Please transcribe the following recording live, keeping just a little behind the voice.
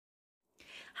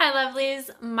Hi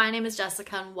lovelies, my name is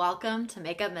Jessica and welcome to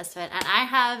Makeup Misfit, and I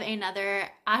have another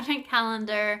advent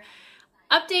calendar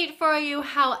update for you.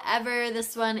 However,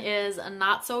 this one is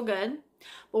not so good,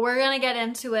 but we're gonna get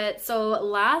into it. So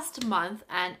last month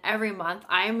and every month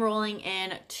I am rolling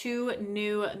in 2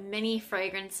 new mini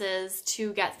fragrances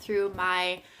to get through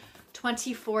my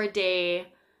 24-day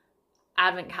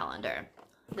advent calendar.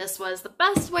 This was the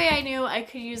best way I knew I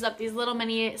could use up these little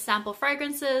mini sample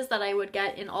fragrances that I would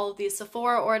get in all of these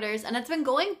Sephora orders, and it's been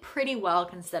going pretty well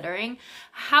considering.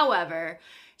 However,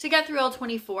 to get through all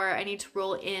 24, I need to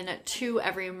roll in 2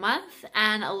 every month,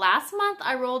 and last month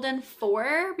I rolled in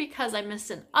 4 because I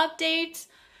missed an update.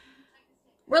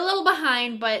 We're a little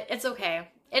behind, but it's okay.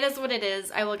 It is what it is.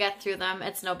 I will get through them.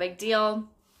 It's no big deal.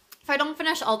 If I don't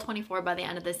finish all 24 by the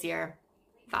end of this year,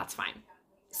 that's fine.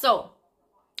 So,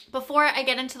 before I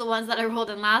get into the ones that I rolled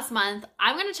in last month,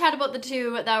 I'm going to chat about the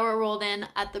 2 that were rolled in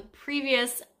at the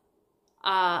previous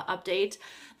update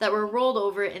that were rolled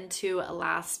over into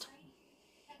last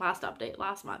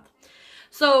month.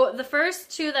 So the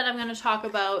first 2 that I'm going to talk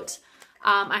about,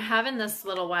 I have in this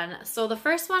little one. So the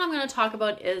first one I'm going to talk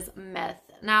about is Myth.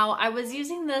 Now, I was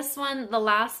using this one the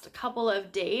last couple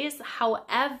of days.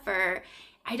 However,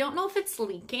 I don't know if it's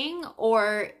leaking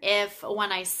or if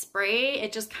when I spray,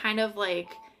 it just kind of like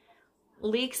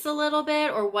leaks a little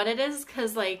bit, or what it is,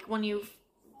 because like when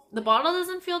the bottle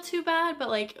doesn't feel too bad, but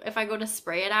like if I go to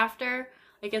spray it after,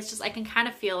 like it's just, I can kind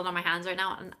of feel it on my hands right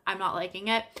now and I'm not liking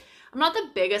it. I'm not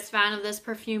the biggest fan of this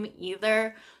perfume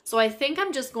either, so I think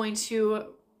I'm just going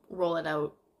to roll it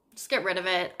out. Just get rid of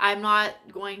it. I'm not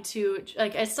going to,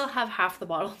 like, I still have half the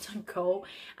bottle to go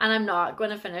and I'm not going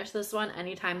to finish this one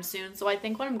anytime soon. So I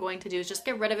think what I'm going to do is just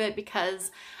get rid of it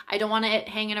because I don't want it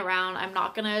hanging around. I'm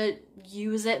not going to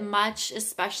use it much,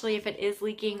 especially if it is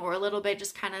leaking or a little bit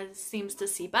just kind of seems to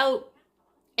seep out.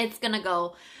 It's going to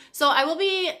go. So I will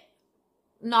be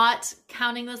not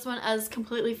counting this one as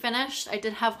completely finished. I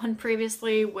did have one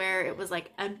previously where it was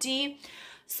like empty.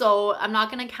 So I'm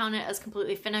not going to count it as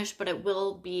completely finished, but it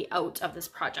will be out of this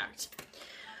project.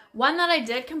 One that I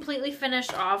did completely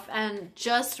finish off and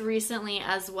just recently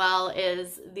as well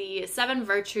is the 7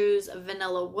 Virtues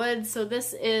Vanilla Wood. So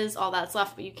this is all that's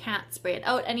left, but you can't spray it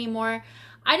out anymore.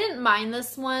 I didn't mind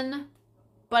this one,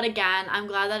 but again, I'm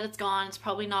glad that it's gone. It's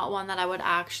probably not one that I would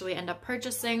actually end up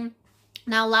purchasing.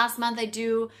 Now, last month I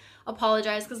do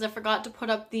apologize because I forgot to put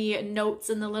up the notes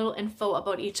and the little info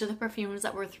about each of the perfumes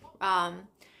that were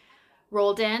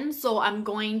rolled in, so I'm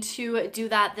going to do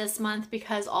that this month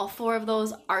because all 4 of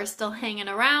those are still hanging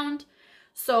around.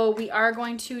 So we are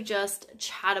going to just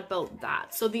chat about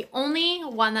that. So the only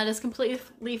one that is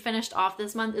completely finished off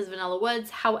this month is Vanilla Woods.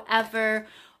 However,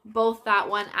 both that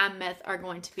one and Myth are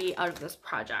going to be out of this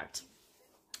project.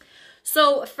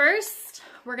 So first,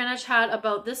 we're going to chat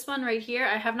about this one right here.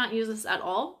 I have not used this at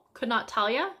all. Could not tell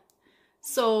you.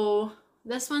 So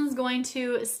this one's going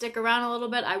to stick around a little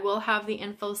bit. I will have the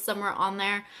info somewhere on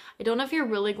there. I don't know if you're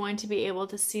really going to be able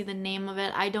to see the name of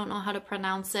it. I don't know how to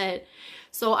pronounce it.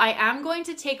 So I am going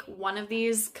to take one of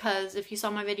these because if you saw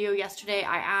my video yesterday,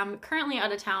 I am currently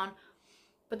out of town.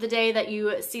 But the day that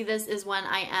you see this is when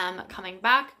I am coming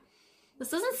back.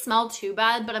 This doesn't smell too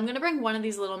bad, but I'm going to bring one of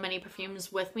these little mini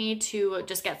perfumes with me to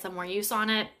just get some more use on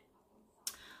it.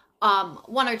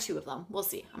 1 or 2 of them. We'll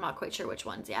see. I'm not quite sure which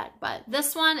ones yet, but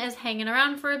this one is hanging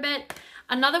around for a bit.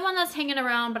 Another one that's hanging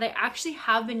around, but I actually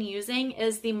have been using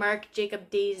is the Marc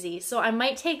Jacob Daisy. So I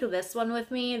might take this one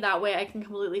with me. That way I can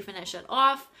completely finish it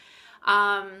off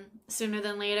sooner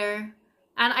than later.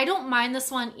 And I don't mind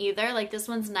this one either. Like, this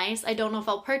one's nice. I don't know if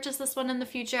I'll purchase this one in the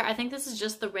future. I think this is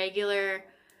just the regular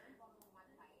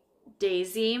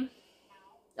Daisy.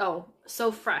 Oh,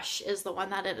 So Fresh is the one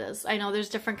that it is. I know there's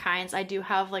different kinds. I do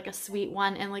have like a sweet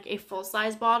one in like a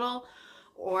full-size bottle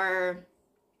or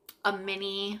a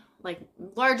mini, like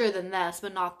larger than this,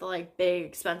 but not the like big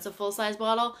expensive full-size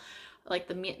bottle, like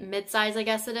the mid-size, I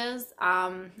guess it is.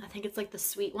 I think it's like the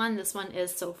sweet one. This one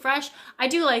is So Fresh. I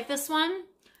do like this one,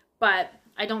 but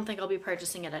I don't think I'll be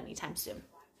purchasing it anytime soon.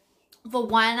 The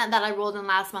one that I rolled in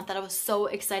last month that I was so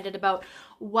excited about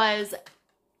was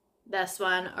this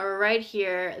one right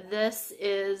here. This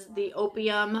is the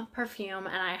Opium perfume,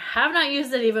 and I have not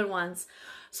used it even once.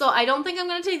 So I don't think I'm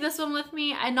going to take this one with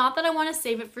me. And not that I want to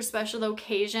save it for special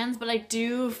occasions, but I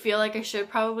do feel like I should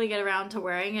probably get around to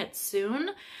wearing it soon.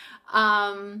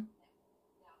 But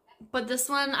this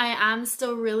one, I am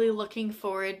still really looking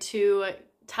forward to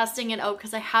testing it out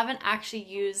because I haven't actually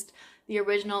used the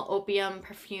original Opium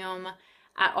perfume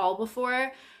at all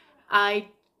before. I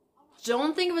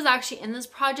don't think it was actually in this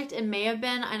project. It may have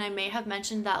been, and I may have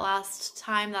mentioned that last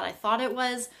time that I thought it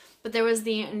was, but there was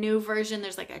the new version.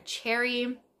 There's like a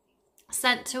cherry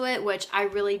scent to it, which I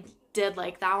really did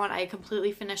like that one. I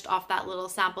completely finished off that little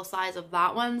sample size of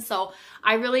that one. So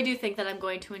I really do think that I'm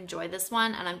going to enjoy this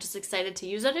one, and I'm just excited to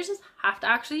use it. I just have to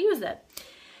actually use it.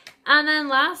 And then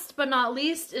last but not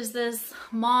least is this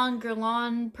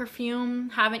guerlain perfume.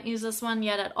 Haven't used this one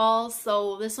yet at all,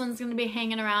 so this one's going to be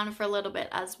hanging around for a little bit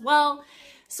as well.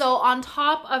 So on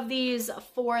top of these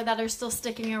 4 that are still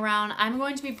sticking around, I'm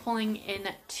going to be pulling in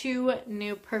 2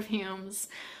 new perfumes.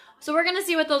 So we're going to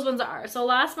see what those ones are. So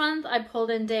last month I pulled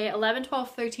in day 11,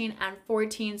 12, 13, and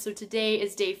 14. So today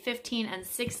is day 15 and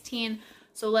 16.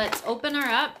 So let's open her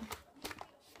up.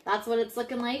 That's what it's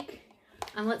looking like.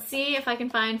 And let's see if I can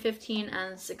find 15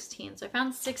 and 16. So I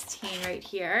found 16 right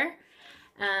here.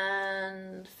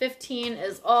 And 15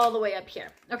 is all the way up here.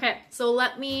 Okay, so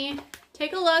let me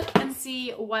take a look and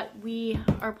see what we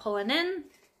are pulling in.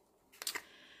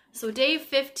 So day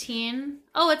 15.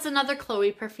 Oh, it's another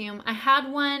Chloe perfume. I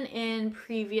had one in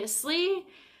previously.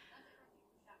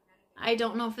 I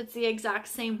don't know if it's the exact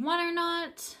same one or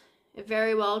not. It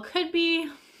very well could be.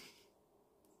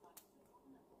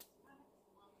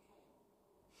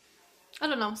 I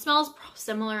don't know, smells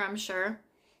similar, I'm sure.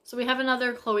 So we have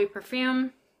another Chloe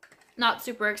perfume. Not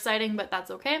super exciting, but that's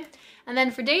okay. And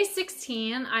then for day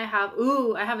 16, I have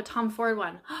a Tom Ford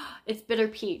one. It's Bitter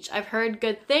Peach. I've heard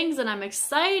good things and I'm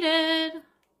excited.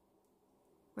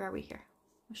 Where are we here?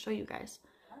 I'll show you guys.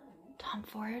 Tom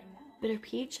Ford, Bitter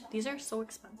Peach. These are so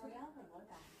expensive.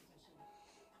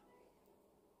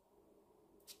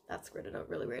 That squirted out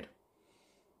really weird.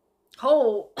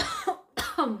 Oh,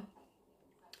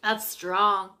 that's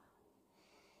strong.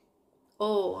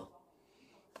 Oh,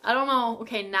 I don't know.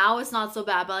 Okay, now it's not so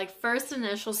bad, but like first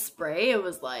initial spray, it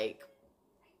was like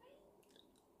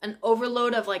an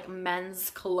overload of like men's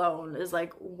cologne is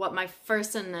like what my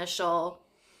first initial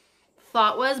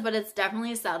thought was, but it's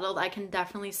definitely settled. I can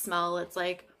definitely smell it's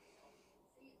like,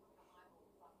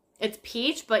 it's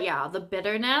peach, but yeah, the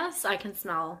bitterness I can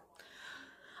smell.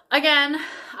 Again,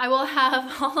 I will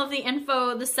have all of the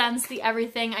info, the scents, the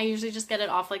everything. I usually just get it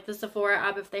off like the Sephora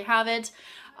app if they have it.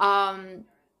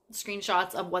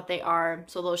 Screenshots of what they are,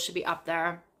 so those should be up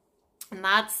there. And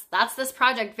that's this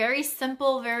project. Very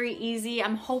simple, very easy.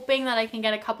 I'm hoping that I can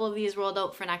get a couple of these rolled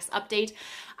out for next update.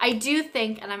 I do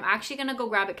think, and I'm actually going to go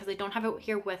grab it because I don't have it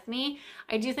here with me.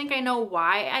 I do think I know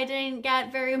why I didn't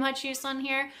get very much use on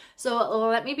here. So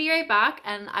let me be right back,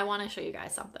 and I want to show you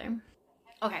guys something.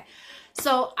 Okay,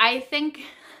 so I think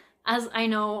as I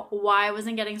know why I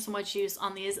wasn't getting so much use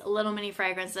on these little mini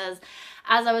fragrances,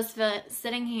 as I was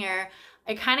sitting here,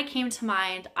 it kind of came to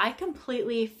mind, I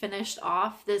completely finished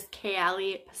off this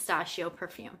Kayali pistachio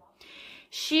perfume.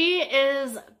 She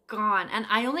is gone, and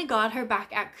I only got her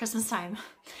back at Christmas time.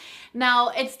 Now,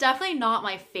 it's definitely not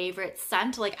my favorite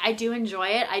scent. Like, I do enjoy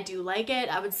it. I do like it.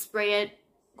 I would spray it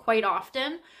quite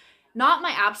often. Not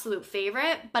my absolute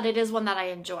favorite, but it is one that I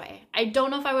enjoy. I don't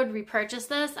know if I would repurchase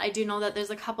this. I do know that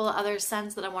there's a couple of other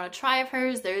scents that I want to try of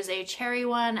hers. There's a cherry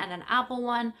one and an apple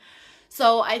one.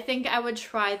 So I think I would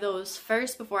try those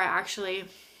first before I actually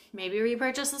maybe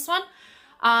repurchase this one.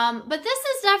 But this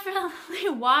is definitely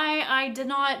why I did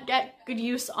not get good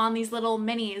use on these little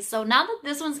minis. So now that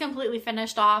this one's completely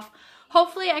finished off,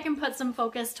 hopefully I can put some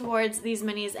focus towards these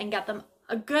minis and get them,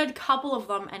 a good couple of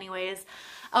them anyways,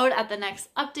 out at the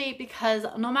next update, because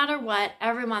no matter what,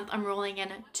 every month I'm rolling in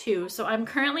 2. So I'm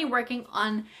currently working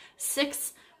on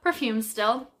 6 perfumes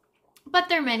still, but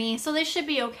they're mini, so they should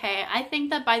be okay. I think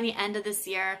that by the end of this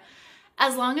year,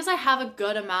 as long as I have a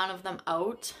good amount of them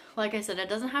out, like I said, it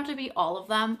doesn't have to be all of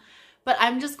them, but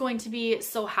I'm just going to be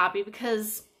so happy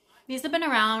because these have been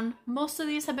around, most of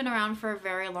these have been around for a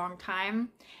very long time,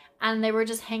 and they were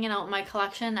just hanging out in my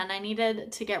collection, and I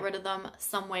needed to get rid of them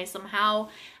some way, somehow.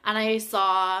 And I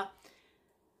saw, I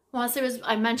want to say it was,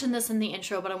 I mentioned this in the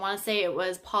intro, but I want to say it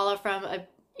was Paula from a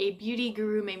Beauty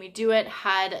Guru Made Me Do It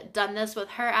had done this with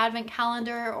her advent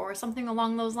calendar or something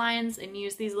along those lines and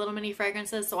used these little mini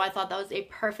fragrances. So I thought that was a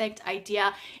perfect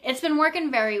idea. It's been working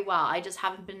very well. I just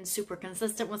haven't been super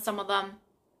consistent with some of them,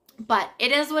 but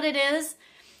it is what it is.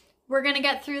 We're going to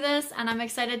get through this, and I'm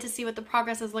excited to see what the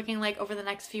progress is looking like over the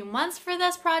next few months for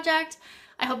this project.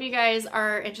 I hope you guys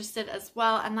are interested as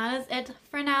well, and that is it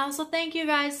for now. So thank you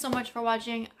guys so much for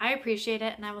watching. I appreciate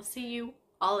it, and I will see you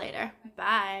all later.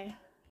 Bye.